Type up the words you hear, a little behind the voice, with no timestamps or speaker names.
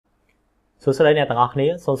សួស្តីអ្នកទាំងអស់គ្នា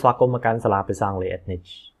សូមស្វាគមន៍មកកាន់សាលាភាសាអង់គ្លេស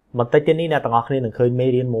Edniche បន្តិចទៀតនេះអ្នកទាំងអស់គ្នានឹងឃើញមេ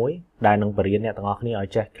រៀនមួយដែលនឹងបរៀនអ្នកទាំងអស់គ្នាឲ្យ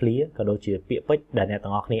ចេះ clear ក៏ដូចជាពាក្យពេចន៍ដែលអ្នក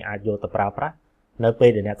ទាំងអស់គ្នាអាចយកទៅប្រើប្រាស់នៅពេល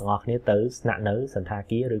ដែលអ្នកទាំងអស់គ្នាទៅស្នាក់នៅសន្តា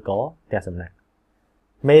គារឬក៏ផ្ទះសំណាក់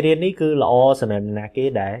មេរៀននេះគឺល្អសម្រាប់អ្នកណាគេ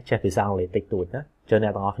ដែលចេះភាសាអង់គ្លេសតិចតួចណាជឿអ្ន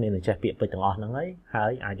កទាំងអស់គ្នានឹងចេះពាក្យពេចន៍ទាំងអស់ហ្នឹងហើ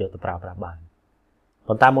យអាចយកទៅប្រើប្រាស់បាន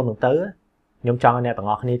ប៉ុន្តែមុននឹងទៅខ្ញុំចង់ឲ្យអ្នកទាំង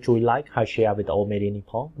អស់គ្នាជួយ like ហើយ share វីដេអូមេរៀននេះ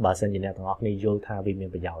ផងបើសិនជាអ្នកទាំងអស់គ្នាយល់ថាវាមា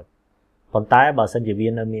នប្រយោជន៍ប៉ុន្តែបើសិនជាវា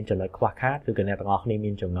នៅមានចំណុចខ្វះខាតឬក៏អ្នកទាំងអស់គ្នា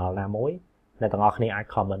មានចម្ងល់ណាមួយអ្នកទាំងអស់គ្នាអាច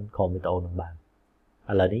comment ក្នុងវីដេអូនោះបាន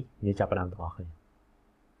ឥឡូវនេះយើងចាប់ផ្ដើមទាំងអស់គ្នា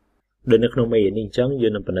ដូចនៅក្នុងមេរៀននេះអញ្ចឹងយើ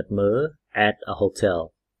ងនឹងពិនិត្យមើល at a hotel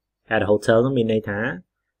នោះមានន័យថា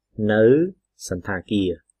នៅសន្តាគា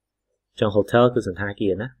រចឹង hotel គឺសន្តាគា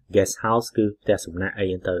រណា Guesthouse គឺផ្ទះសំណាក់អី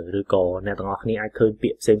ហ្នឹងទៅឬក៏អ្នកទាំងអស់គ្នាអាចឃើញពា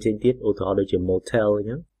ក្យផ្សេងទៀតឧទាហរណ៍ដូចជា motel អញ្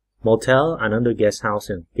ចឹង motel អានោះដូច Guesthouse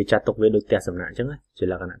អញ្ចឹងគេចាត់ទុកវាដូចផ្ទះសំណាក់អញ្ចឹងជា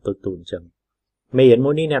លក្ខណៈទូចអញ្ចឹងមេរៀន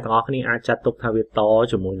មួយនេះអ្នកទាំងអស់គ្នាអាចចាត់ទុកថាវាត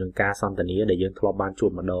ជាមួយនឹងការសន្ទនាដែលយើងធ្លាប់បានជួប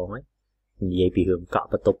ម្ដងហើយនិយាយពីរឿងកក់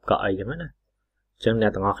បន្ទប់កក់អីអញ្ចឹងណាអញ្ចឹងអ្ន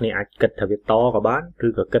កទាំងអស់គ្នាអាចគិតថាវាតក៏បានឬ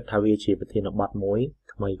ក៏គិតថាវាជាប្រធានបទមួយ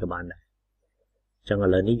ថ្មីក៏បានដែរអញ្ចឹងឥ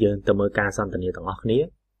ឡូវនេះយើងទៅមើលការសន្ទនាទាំងអស់គ្នា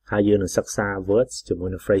ហើយយើងនឹងសិក្សា words ជាមួយ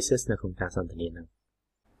នឹង phrases នៅក្នុងការសន្ទនាហ្នឹង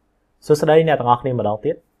សួស្តីអ្នកទាំងអស់គ្នាម្ដង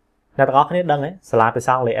ទៀតអ្នកទាំងអស់គ្នាដឹងទេសាលាភា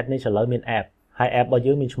សាអង់គ្លេស Edniche ឥឡូវមាន app ហើយ app របស់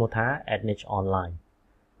យើងមានឈ្មោះថា Edniche Online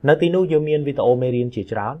នៅទីនោះយើងមានវីដេអូមេរៀនជា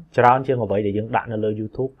ច្រើនជាងអ្វីដែលយើងដាក់នៅលើ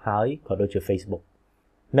YouTube ហើយក៏ដូចជា Facebook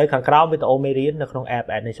នៅខាងក្រោមវីដេអូមេរៀននៅក្នុង app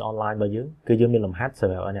Edniche Online របស់យើងគឺយើងមានលំហាត់ស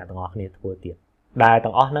ម្រាប់ឲ្យអ្នកទាំងអស់គ្នាធ្វើទៀតដែល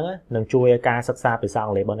ទាំងអស់ហ្នឹងនឹងជួយឲ្យការសិក្សាភាសាអ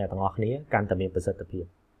ង់គ្លេសរបស់អ្នកទាំងអស់គ្នាកាន់តែមានប្រសិទ្ធភាព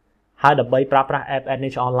ហើយដើម្បីប្រើប្រាស់ app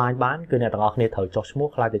Edniche Online បានគឺអ្នកទាំងអស់គ្នាត្រូវចុះឈ្មោះ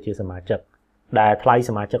ខ្លាចទៅជាសមាជិកដែលថ្លៃ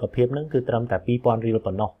សមាជិកភាពហ្នឹងគឺត្រឹមតែ 2000 រៀល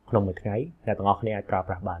ប៉ុណ្ណោះក្នុងមួយថ្ងៃអ្នកទាំងអស់គ្នាអាចប្រើ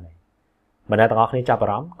ប្រាស់បានហើយបើអ្នកទាំងអស់គ្នាចាប់អា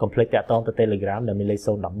រម្មណ៍កុំភ្លេចតាក់ទងទៅ Telegram ដែលមានលេខ011 45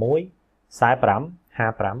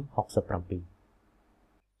 55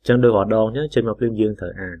 67ចឹងដូចរាល់ដងចឹងចេញមកភ្លាមយើងត្រូ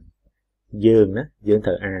វអានយើងត្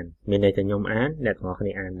រូវអានមានន័យថាខ្ញុំអានអ្នកទាំងអស់គ្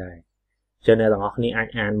នាអានដែរចឹងអ្នកទាំងអស់គ្នាអាច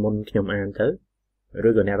អានមុនខ្ញុំអានទៅឬ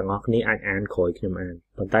ក៏អ្នកទាំងអស់គ្នាអាចអានក្រោយខ្ញុំអាន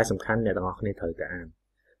ប៉ុន្តែសំខាន់អ្នកទាំងអស់គ្នាត្រូវតែអាន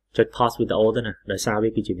ចុច pause វីដេអូទៅណាដោយសារវា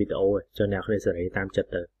គឺជាវីដេអូចឹងអ្នកគ្នាសេរីតាមចិត្ត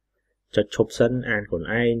ទៅចុចឈប់សិនអានខ្លួន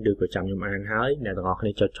ឯងឬក៏ចាំខ្ញុំអានហើយអ្នកទាំងអស់គ្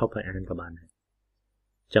នាចុចឈប់ហើយអានក៏បានដែរ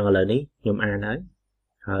ចឹងឥឡូវនេះខ្ញុំអាន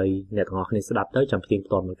ហើយអ្នកទាំងអស់គ្នាស្ដាប់ទៅចាំផ្ទៀង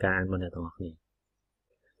ផ្ទាត់មួយការអានរបស់អ្នកទាំងអស់គ្នា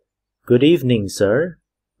Good evening sir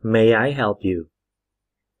may I help you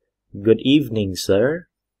Good evening sir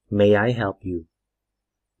may I help you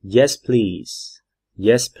Yes please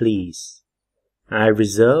I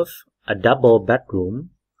reserve a double bedroom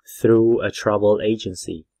through a travel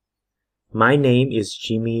agency. My name is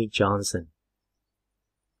Jimmy Johnson.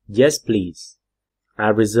 Yes, please. I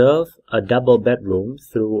reserve a double bedroom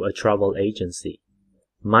through a travel agency.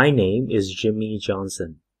 My name is Jimmy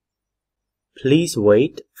Johnson. Please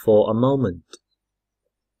wait for a moment.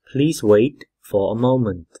 Please wait for a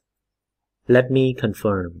moment. Let me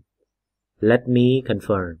confirm. Let me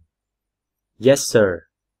confirm. Yes, sir.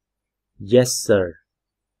 Yes, sir.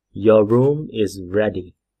 Your room is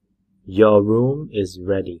ready. Your room is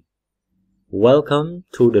ready. Welcome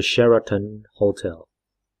to the Sheraton Hotel.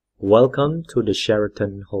 Welcome to the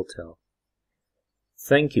Sheraton Hotel.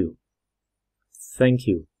 Thank you. Thank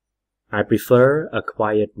you. I prefer a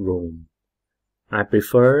quiet room. I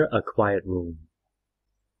prefer a quiet room.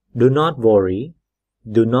 Do not worry.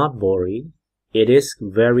 Do not worry. It is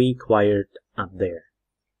very quiet up there.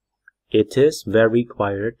 It is very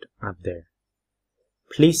quiet up there.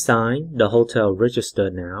 Please sign the hotel register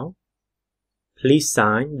now. Please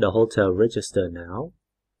sign the hotel register now.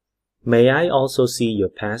 May I also see your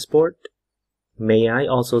passport? May I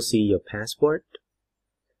also see your passport?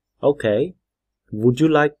 Okay. Would you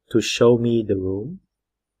like to show me the room?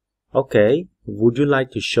 Okay. Would you like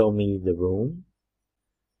to show me the room?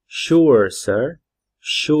 Sure, sir.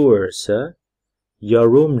 Sure, sir. Your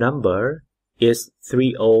room number is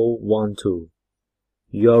 3012.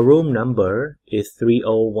 Your room number is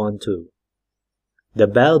 3012. The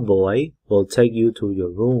bellboy will take you to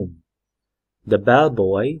your room. The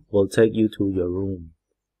bellboy will take you to your room.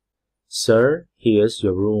 Sir, here's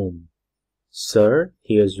your room. Sir,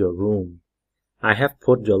 here's your room. I have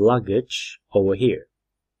put your luggage over here.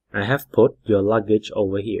 I have put your luggage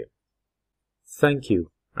over here. Thank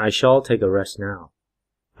you. I shall take a rest now.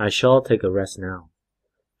 I shall take a rest now.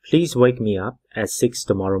 Please wake me up at 6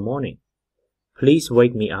 tomorrow morning. Please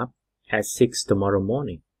wake me up at 6 tomorrow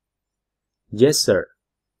morning. Yes, sir.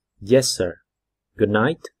 Yes, sir. Good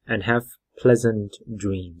night and have pleasant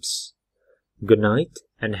dreams. Good night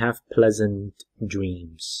and have pleasant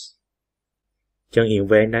dreams. ចឹងរៀង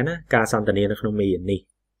វែងដែរណាការសន្ទនានៅក្នុងមេរៀននេះ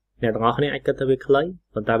អ្នកទាំងអស់គ្នាអាចគិតទៅវាខ្លី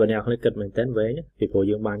ប៉ុន្តែបើអ្នកខ្លះគិតមែនទែនវែងពីព្រោះ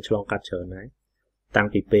យើងបានឆ្លងកាត់ច្រើនដែរតាំង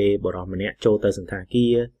ពីពេលបរិះម្នាក់ចូលទៅសន្តាគា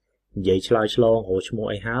រនិយាយឆ្លើយឆ្លងរកឈ្មោះ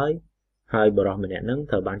អីហើយបរិះម្នាក់ហ្នឹង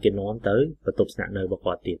ត្រូវបានគេនាំទៅបន្ទប់ស្នាក់នៅរបស់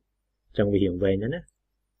គាត់ទៀតអញ្ចឹងវារៀងវែងណាស់ណា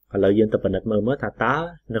ឥឡូវយើងទៅពិនិត្យមើលថាតើ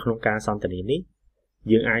នៅក្នុងការសន្ទនានេះ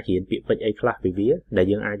យើងអាចរៀនពាក្យពេចន៍អីខ្លះពីវាដែល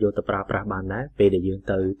យើងអាចយកទៅប្រើប្រាស់បានដែរពេលដែលយើង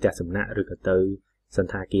ទៅផ្ទះសំណាក់ឬក៏ទៅសន្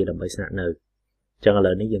តាគារដើម្បីស្នាក់នៅអញ្ចឹងឥ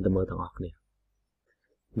ឡូវនេះយើងទៅមើលទាំងអស់គ្នា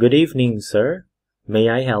Good evening sir may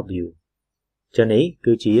I help you ចឹងនេះ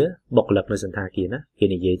គឺជាបុគ្គលិកនៅសន្តាគារណាគេ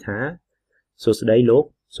និយាយថាសួស្តីលោក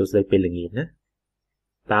សួស្តីពេលល្ងាចណា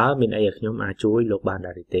តើមានអីឲ្យខ្ញុំអាចជួយលោកបាន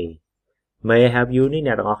ដែរទេ May I help you នេះ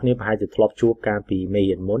អ្នកទាំងអស់គ្នាប្រហែលជាធ្លាប់ជួបកាលពីមេ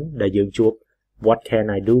រៀនមុនដែលយើងជួប What can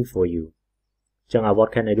I do for you ចឹង What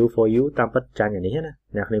can I do for you តាមពិតចាញ់អានេះណា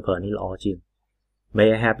អ្នកគ្នាប្រើនេះល្អជាង May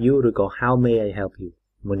I help you ឬក៏ How may I help you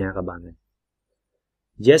មួយណាក៏បានដែរ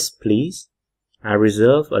Yes please I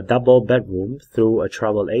reserve a double bedroom through a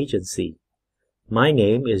travel agency My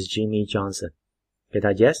name is Jimmy Johnson គេ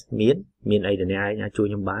ថា Yes មានអីដែលអ្នកឯងអាចជួយ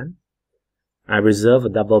ខ្ញុំបាន I reserve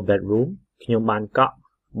a double bedroom ខ្ញុំបានកក់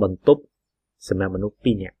បន្ទប់សម្រាប់មនុស្ស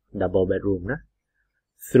2នាក់ double bedroom ណា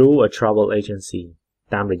through a travel agency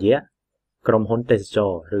តាមរយៈក្រុមហ៊ុនទេសច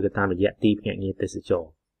រឬក៏តាមរយៈទីភ្នាក់ងារទេសចរ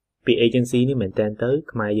ពី agency នេះមែនតើទៅ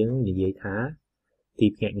ខ្មែរយើងនិយាយថាទី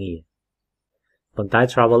ភ្នាក់ងារប៉ុន្តែ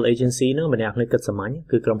travel agency នោះម្នាក់គ្នាគិតសាមញ្ញ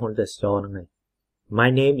គឺក្រុមហ៊ុនទេសចរហ្នឹងឯង My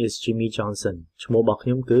name is Jimmy Johnson ឈ្មោះរបស់ខ្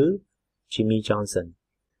ញុំគឺ Jimmy Johnson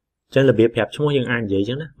ចឹងរបៀបប្រាប់ឈ្មោះយើងអាចនិយាយ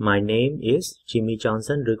ចឹងណា My name is Jimmy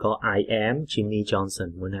Johnson ឬក៏ I am Jimmy Johnson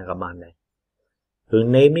មួយណាក៏បានដែររឿង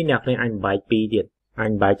name នេះអ្នកគ្នាអាចបែកពីរទៀតអា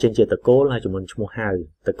ចបែកចេញជាតកូលហើយជាមួយឈ្មោះហៅ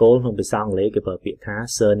តកូលក្នុងភាសាអង់គ្លេសគេប្រើពាក្យថា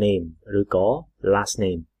surname ឬក៏ last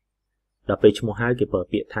name ដល់ពេលឈ្មោះហៅគេប្រើ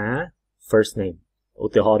ពាក្យថា first name ឧ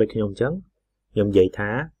ទាហរណ៍ដូចខ្ញុំចឹងខ្ញុំនិយាយ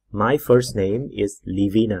ថា My first name is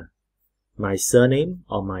Livina My surname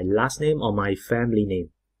or my last name or my family name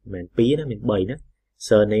មិនពីរណាមាន3ណា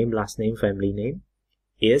surname last name family name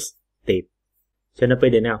is Tep ចឹងនៅពេល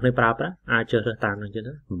ដែលអ្នកគ្នាប្រើប្រាស់អាចជ្រើសរើសតាមនឹងចឹង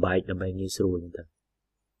ទៅបែកដើម្បីងាយស្រួលចឹងទៅ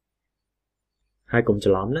ហើយកុំច្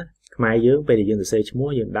រឡំណាខ្មែរយើងពេលដែលយើងសរសេរឈ្មោះ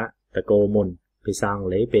យើងដាក់តកូលមុនភាសាអង់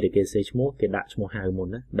គ្លេសពេលដែលគេសរសេរឈ្មោះគេដាក់ឈ្មោះហៅមុន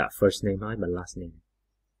ណាដាក់ first name ហើយបើ last name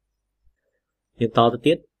យើងតទៅ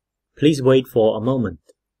ទៀត Please wait for a moment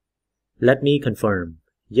Let me confirm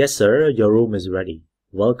Yes sir your room is ready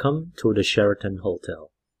Welcome to the Sheraton Hotel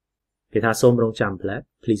គេថាសូមរងចាំផ្លែ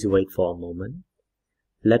Please wait for a moment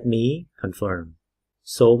Let me confirm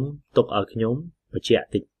សូមទុកឲ្យខ្ញុំបញ្ជាក់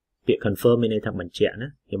តិចពាក្យ confirm មានន័យថាបញ្ជាក់ណា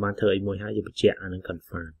យើងបានធ្វើអីមួយហើយយើងបញ្ជាក់អានឹង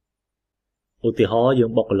confirm ឧទាហរណ៍យើ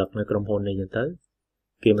ងបុគ្គលិកនៅក្រុមហ៊ុននេះចឹងទៅ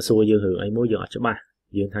គេមកសួរយើងរឿងអីមួយយើងអត់ច្បាស់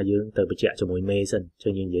យើងថាយើងទៅបញ្ជាក់ជាមួយមេសិនចឹ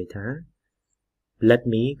ងយើងនិយាយថា Let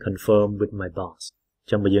me confirm with my boss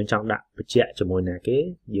ចឹងបើយើងចង់ដាក់បញ្ជាក់ជាមួយណាគេ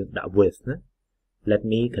យើងដាក់ with ណា Let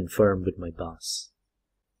me confirm with my boss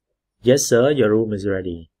Yes sir your room is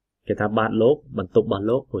ready គេថាបាទលោកបន្ទប់របស់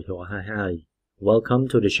លោករួចរាល់ហើយ Welcome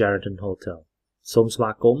to the Sheraton Hotel សូមស្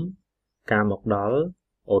វាគមន៍ការមកដល់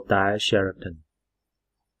Hotel Sheraton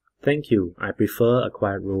Thank you I prefer a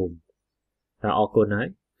quiet room ថាអរគុណហើយ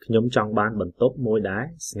ខ្ញុំចង់បានបន្ទប់មួយដែល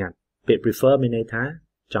ស្ងាត់ពាក្យ prefer មានន័យថា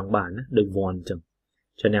ចង់បានណាដូច want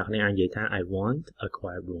ចឹងអ្នកគ្នាអាចនិយាយថា I want a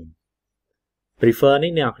quiet room prefer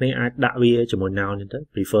នេះអ្នកគ្នាអាចដាក់វាជាមួយ noun ចឹងទៅ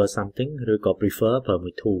prefer something ឬក៏ prefer ប្រើមួ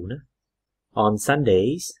យ to ណា On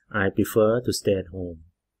Sundays I prefer to stay at home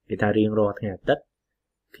គេថារៀងរាល់ថ្ងៃអាទិត្យ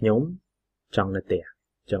ខ្ញុំចង់នៅផ្ទះ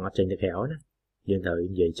ចឹងអត់ចេញទៅក្រៅណាយើងត្រូវ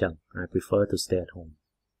និយាយចឹង I prefer to stay at home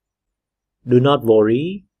Do not worry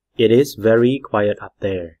it is very quiet up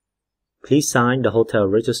there Please sign the hotel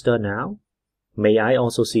register now May I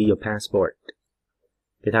also see your passport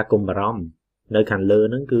គេថាកុំបារម្ភនៅខាងលើ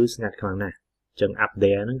ហ្នឹងគឺស្ងាត់ខ្លាំងណាស់ចឹង up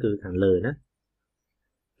there ហ្នឹងគឺខាងលើណា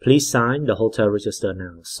Please sign the hotel register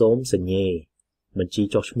now សូមសញ្ញេបញ្ជី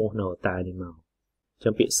ចុះឈ្មោះនៅ hotel នេះមកចឹ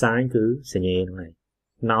ងពាក្យ sign គឺសញ្ញេហ្នឹងហើយ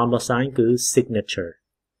noun របស់ sign គឺ signature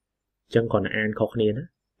ចឹងគាត់អានខុសគ្នាណា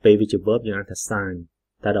ពេលវាជា verb យើងអានថា sign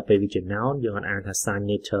តែដល់ពេលវាជា noun យើងអត់អានថា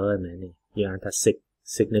signature មែនទេយើងអានថា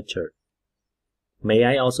signature May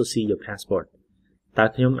I also see your passport តើ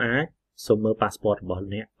ខ្ញុំអាចសូមមើល passport របស់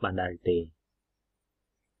អ្នកបានដែរទេ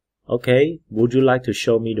Okay would you like to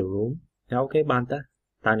show me the room អូខេបានតើ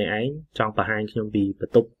អ្នកឯងចង់បង្ហាញខ្ញុំពីប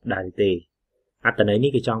ន្ទប់ដែរទេអត្ថន័យនេះ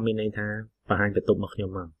គេចង់មានន័យថាបង្ហាញបន្ទប់របស់ខ្ញុំ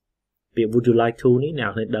មកពាក្យ would you like to នេះអ្ន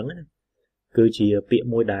កគ្នាដឹងណាគឺជាពាក្យ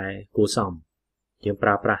មួយដែលគួរសមយើងប្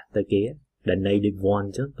រើប្រាស់ទៅគេដែលន័យដូច want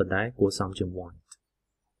ចឹងប៉ុន្តែគួរសមជាង want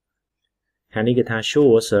ហើយនេះគេថា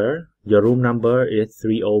sure sir your room number is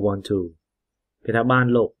 3012គេថាបាន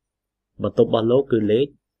លោកបន្ទប់របស់លោកគឺលេខ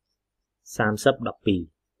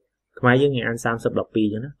3012 ខ្មែរយើងអាន30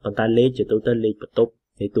 12ចឹងណាប៉ុន្តែលេខជាទូទៅលេខបន្ទប់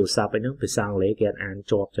នៃទូរស័ព្ទឯហ្នឹងភាសាអង់គ្លេសគេអត់អាន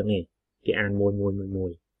ជាប់ចឹងទេគេអាន1 1 1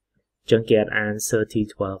 1ចឹងគេអត់អាន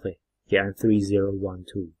3012ទេគេអាន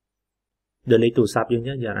3012ដល់លេខទូរស័ព្ទយើង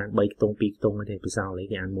ចឹងយើងអាន3ខ្ទង់2ខ្ទង់ទេភាសាអង់គ្លេស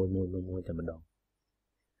គេអាន1 1 1 1តែម្ដង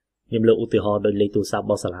ខ្ញុំលើកឧទាហរណ៍ដោយលេខទូរស័ព្ទរ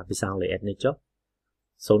បស់សាលាភាសាអង់គ្លេស Edniche ចុះ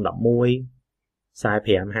011 45 55 67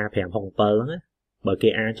ហ្នឹងណាបើគេ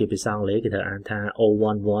អានជាភាសាអង់គ្លេសគេត្រូវអានថា011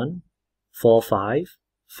 45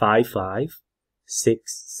 55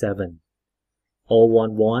 67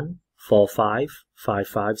 011 45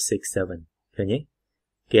 55 67ឃើញទេ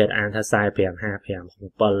គេអត់អានថា45 55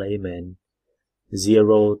 67អីមែន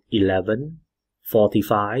011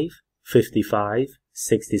 45 55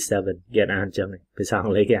 67គេអានចឹងភាសាអង់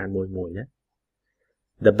គ្លេសគេអានមួយណា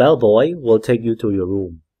The bellboy will take you to your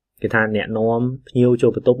room គេថាអ្នកនាំភ្ញៀវចូ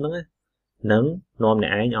លបន្ទប់ហ្នឹងណានឹងនាំអ្ន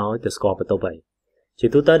កឯងឲ្យទៅស្គាល់បន្ទប់ហើយជា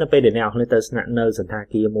ទូទៅនៅពេលដែលអ្នកនរទៅស្នាក់នៅសន្តា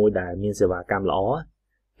គារមួយដែលមានសេវាកម្មល្អ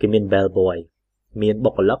គេមាន bellboy មានបុ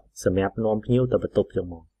គ្គលិកសម្រាប់នាំភ្ញៀវទៅបន្ទប់ចឹង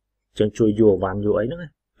មកចឹងជួយយួរអវ៉ាន់យួរអីហ្នឹងណា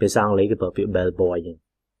ភាសាអង់គ្លេសគេប្រើពាក្យ bellboy ហ្នឹង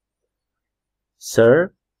Sir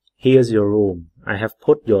here's your room I have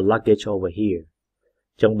put your luggage over here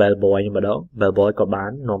ចឹង bellboy នេះម្ដង bellboy ក៏បា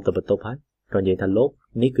ននាំទៅបន្ទប់ហើយក៏និយាយថាលោក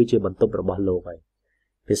នេះគឺជាបន្ទប់របស់លោកហើយ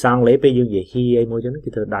ភាសាអង់គ្លេសពេលយើងនិយាយ here អីមួយចឹងគេ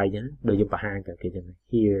ធ្វើដៃចឹងដូចយើងបង្ហាញតែគេចឹង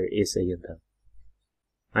here is អីចឹងទៅ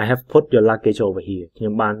I have put your luggage over here ខ្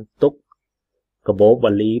ញុំបានទុកកាបូប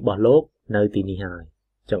វ៉ាលីរបស់លោកនៅទីនេះហើយ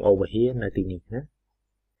ចឹង over here នៅទីនេះណា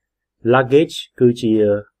luggage គឺជា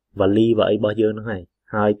វ៉ាលីវ៉ាអីរបស់យើងហ្នឹង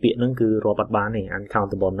ហើយពាក្យហ្នឹងគឺរាប់អត់បានទេ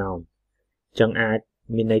uncountable noun ចឹងអាច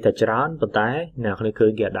មានន័យថាច្រើនប៉ុន្តែអ្នកនរឃើ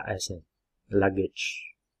ញគេដាក់ s ទេ luggage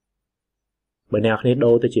បើអ្នកនរ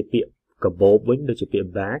ដូរទៅជាពាក្យកាបូបវិញដូចជាពាក្យ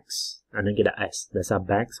bags អានឹងគេដាក់ s ដោយសារ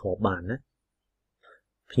bags រាប់បានណា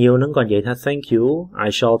ភ្ញៀវហ្នឹងក៏និយាយថា thank you I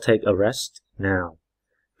shall take a rest now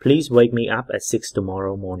please wake me up at 6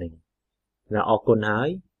 tomorrow morning ណាអរគុណហើយ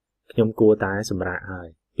ខ្ញុំគួរតែសម្រាកហើយ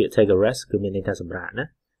ពាក្យ take a rest គឺមានន័យថាសម្រាកណា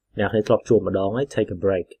អ្នកនរធ្លាប់ជួបម្ដងហើយ take a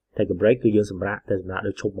break គឺយើងសម្រាកតែសម្រាក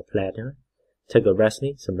ដូចឈប់មួយផ្លែតហ្នឹង take a rest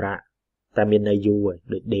នេះសម្រាប់តែមានន័យយូរហើយ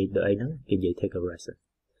ដូចដេកដូចអីហ្នឹងគេនិយាយ take a rest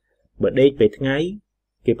បើដេកពេលថ្ងៃ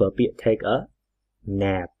គេប្រើពាក្យ take a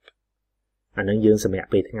nap អាហ្នឹងយើងសម្រាប់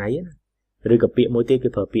ពេលថ្ងៃណាឬក៏ពាក្យមួយទៀតគេ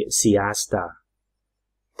ប្រើពាក្យ siesta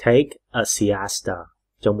take a siesta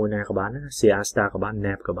ចុងមួយណាក៏បានណា siesta ក៏បាន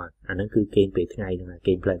nap ក៏បានអាហ្នឹងគឺគេងពេលថ្ងៃហ្នឹង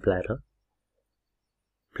គេងផ្លែតទៅ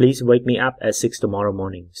Please wake me up at 6 tomorrow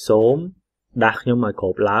morning សូមដាស់ខ្ញុំឲ្យគ្រ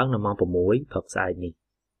បឡើងនៅម៉ោង 6 ព្រឹកស្អែកនេះ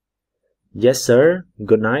Yes sir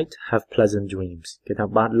good night have pleasant dreams គេថា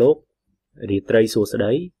បាទលោករាត្រីសួស្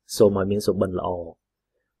តីសូមឲ្យមានសុបិនល្អ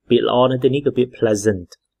ពាក្យល្អនៅទីនេះគឺពាក្យ pleasant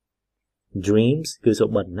dreams គឺសុ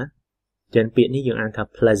បិនណាចឹងពាក្យនេះយើងអានថា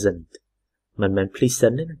pleasant មិនមែន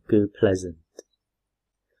pleasant ទេណាគឺ pleasant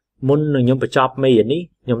មុននឹងខ្ញុំបញ្ចប់មេរៀននេះ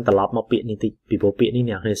ខ្ញុំត្រឡប់មកពាក្យនេះតិចពីព្រោះពាក្យនេះ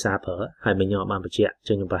អ្នកគ្នាសារប្រើហើយមិនខ្ញុំបានបញ្ជាក់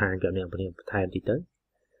ចឹងខ្ញុំបង្ហាញប្រាប់អ្នកគ្នាបន្ថែមតិចទៅ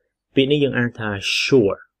ពាក្យនេះយើងអានថា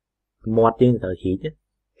sure មាត់យើងត្រូវហីច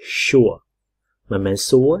sureមិនមែន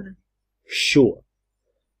សួរ sure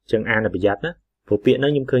ចឹងអានឲ្យប្រយ័ត្នណាព្រោះពាក្យហ្នឹ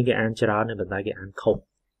ងខ្ញុំឃើញគេអានច្រើនតែប៉ុន្តែគេអានខុស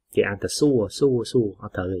គេអានតែសួរអ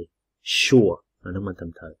ត់ត្រូវទេ sure អាហ្នឹងមិនត្រឹ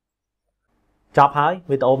មត្រូវចប់ហើយ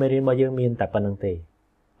វីដេអូមេរៀនរបស់យើងមានតែប៉ុណ្្នឹងទេ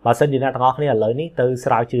បើសិនជាអ្នកទាំងអស់គ្នាឥឡូវនេះទៅ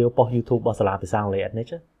ស្រាវជ្រាវប៉ុស្តិ៍ YouTube របស់សាលាភាសាអង់គ្លេស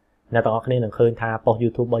Edniche អ្នកទាំងអស់គ្នានឹងឃើញថាប៉ុស្តិ៍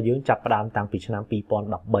YouTube របស់យើងចាប់ផ្ដើមតាំងពីឆ្នាំ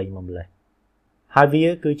2013មកម្លេះហើយវា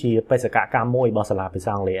គឺជាបេសកកម្មមួយរបស់សាលាភា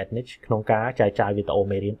សាអង់គ្លេស Edniche ក្នុងការចែកចាយវីដេអូ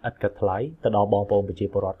មេរៀនឥតគិតថ្លៃទៅដល់បងប្អូនប្រជា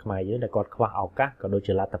ពលរដ្ឋខ្មែរយើងដែលគាត់ខ្វះឱកាសក៏ដូច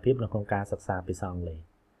ជាលទ្ធភាពនៅក្នុងការសិក្សាភាសាអង់គ្លេស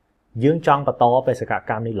យើងចង់បន្តបេសក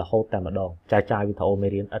កម្មនេះរហូតតែម្ដងចែកចាយវីដេអូមេ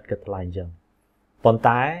រៀនឥតគិតថ្លៃអញ្ចឹងប៉ុន្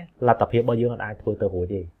តែលទ្ធភាពរបស់យើងអាចធ្វើទៅរួច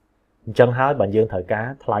ទេអញ្ចឹងហើយបើយើងត្រូវការ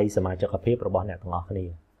ថ្លៃសមាជិកភាពរបស់អ្នកទាំងអស់គ្នា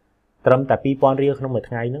ត្រឹមតែ 2000 រៀលក្នុងមួយ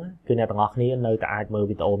ថ្ងៃហ្នឹងគឺអ្នកទាំងអស់គ្នានៅតែអាចមើល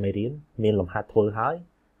វីដេអូមេរៀនមានលំហាត់ធ្វើហើយ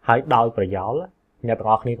ដោយប្រយោលអ្នកទាំង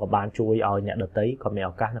អស់គ្នាក៏បានជួយឲ្យអ្នកដទៃក៏មាន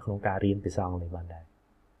ឱកាសនៅក្នុងការរៀនភាសាអង់គ្លេសបានដែរអ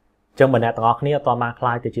ញ្ចឹងបើអ្នកទាំងអស់គ្នាអត់បានខ្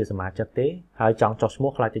លាយទៅជាសមាជិកទេហើយចង់ចុះឈ្មោះ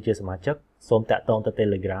ខ្លាយទៅជាសមាជិកសូមតាក់ទងទៅ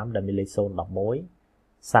Telegram ដែលមានលេខ011 45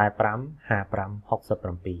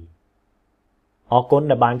 55 67អរគុណ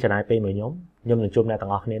ដែលបានចំណាយពេលមួយខ្ញុំនឹងជួបអ្នកទាំ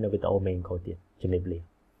ងអស់គ្នានៅវីដេអូមេក្រោយទៀតជំរាបលា